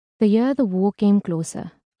The year the war came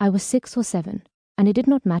closer, I was 6 or 7, and it did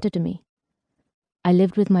not matter to me. I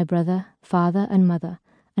lived with my brother, father, and mother,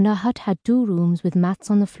 and our hut had 2 rooms with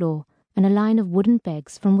mats on the floor and a line of wooden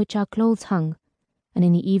pegs from which our clothes hung, and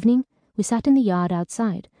in the evening we sat in the yard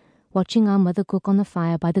outside, watching our mother cook on the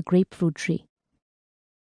fire by the grapefruit tree.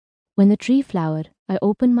 When the tree flowered, I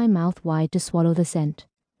opened my mouth wide to swallow the scent.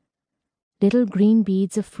 Little green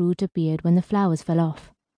beads of fruit appeared when the flowers fell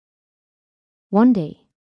off. One day,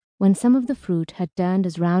 when some of the fruit had turned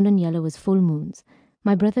as round and yellow as full moons,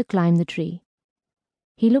 my brother climbed the tree.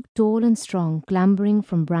 He looked tall and strong, clambering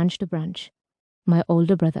from branch to branch, my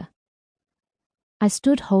older brother. I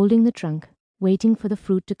stood holding the trunk, waiting for the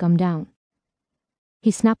fruit to come down.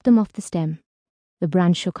 He snapped them off the stem. The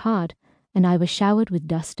branch shook hard, and I was showered with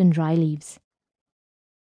dust and dry leaves.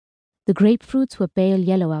 The grapefruits were pale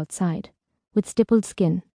yellow outside, with stippled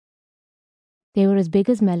skin. They were as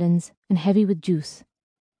big as melons and heavy with juice.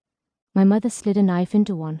 My mother slid a knife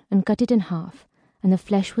into one and cut it in half, and the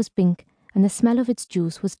flesh was pink, and the smell of its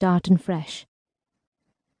juice was tart and fresh.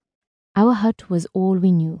 Our hut was all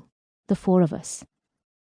we knew, the 4 of us.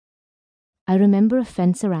 I remember a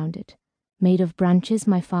fence around it, made of branches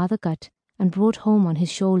my father cut and brought home on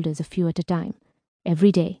his shoulders a few at a time,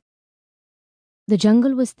 every day. The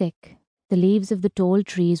jungle was thick, the leaves of the tall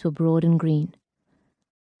trees were broad and green.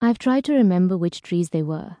 I've tried to remember which trees they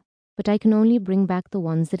were, but I can only bring back the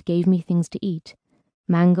ones that gave me things to eat: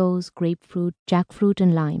 mangoes, grapefruit, jackfruit,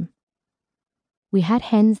 and lime. We had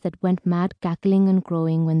hens that went mad cackling and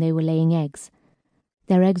crowing when they were laying eggs.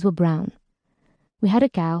 Their eggs were brown. We had a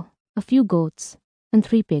cow, a few goats, and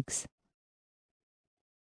 3 pigs.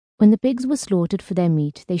 When the pigs were slaughtered for their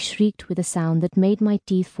meat, they shrieked with a sound that made my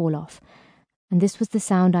teeth fall off, and this was the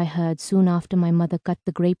sound I heard soon after my mother cut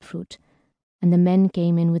the grapefruit, and the men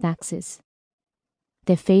came in with axes.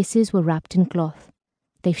 Their faces were wrapped in cloth.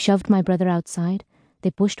 They shoved my brother outside, they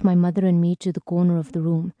pushed my mother and me to the corner of the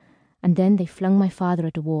room, and then they flung my father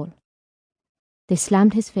at a wall. They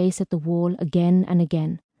slammed his face at the wall again and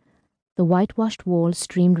again. The whitewashed wall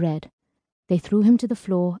streamed red. They threw him to the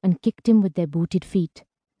floor and kicked him with their booted feet.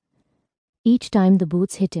 Each time the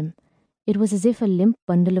boots hit him, it was as if a limp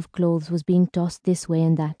bundle of clothes was being tossed this way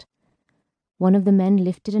and that. One of the men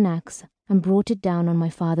lifted an axe and brought it down on my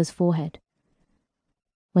father's forehead.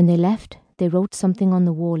 When they left, they wrote something on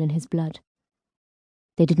the wall in his blood.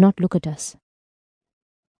 They did not look at us.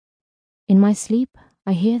 In my sleep,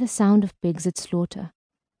 I hear the sound of pigs at slaughter,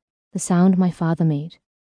 the sound my father made.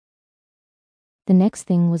 The next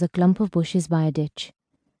thing was a clump of bushes by a ditch.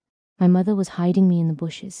 My mother was hiding me in the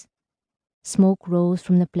bushes. Smoke rose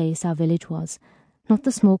from the place our village was, not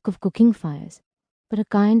the smoke of cooking fires, but a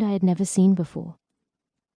kind I had never seen before.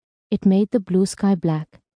 It made the blue sky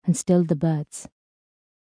black and stilled the birds.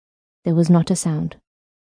 There was not a sound.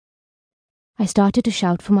 I started to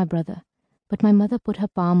shout for my brother, but my mother put her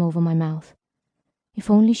palm over my mouth. If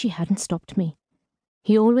only she hadn't stopped me.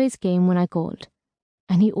 He always came when I called,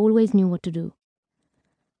 and he always knew what to do.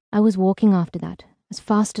 I was walking after that, as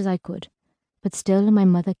fast as I could, but still my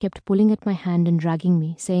mother kept pulling at my hand and dragging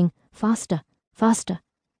me, saying, "Faster, faster."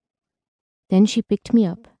 Then she picked me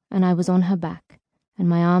up, and I was on her back, and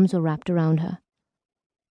my arms were wrapped around her.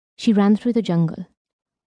 She ran through the jungle.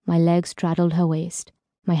 My legs straddled her waist,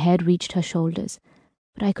 my head reached her shoulders,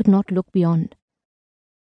 but I could not look beyond.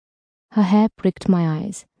 Her hair pricked my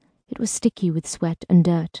eyes. It was sticky with sweat and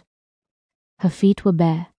dirt. Her feet were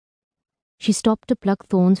bare. She stopped to pluck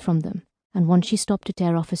thorns from them, and once she stopped to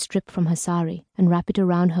tear off a strip from her sari and wrap it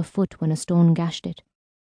around her foot when a stone gashed it.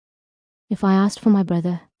 If I asked for my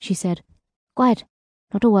brother, she said, "Quiet,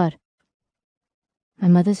 not a word." My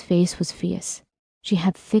mother's face was fierce. She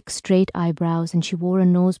had thick, straight eyebrows, and she wore a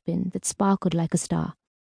nosepin that sparkled like a star.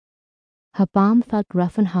 Her palm felt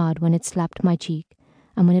rough and hard when it slapped my cheek,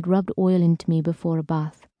 and when it rubbed oil into me before a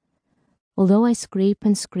bath. Although I scrape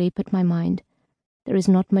and scrape at my mind, there is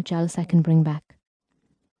not much else I can bring back.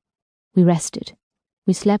 We rested.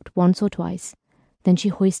 We slept once or twice. Then she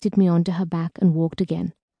hoisted me onto her back and walked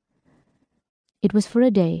again. It was for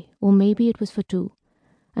a day, or maybe it was for 2,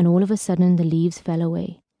 and all of a sudden the leaves fell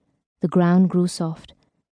away. The ground grew soft.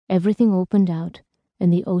 Everything opened out,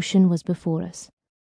 and the ocean was before us.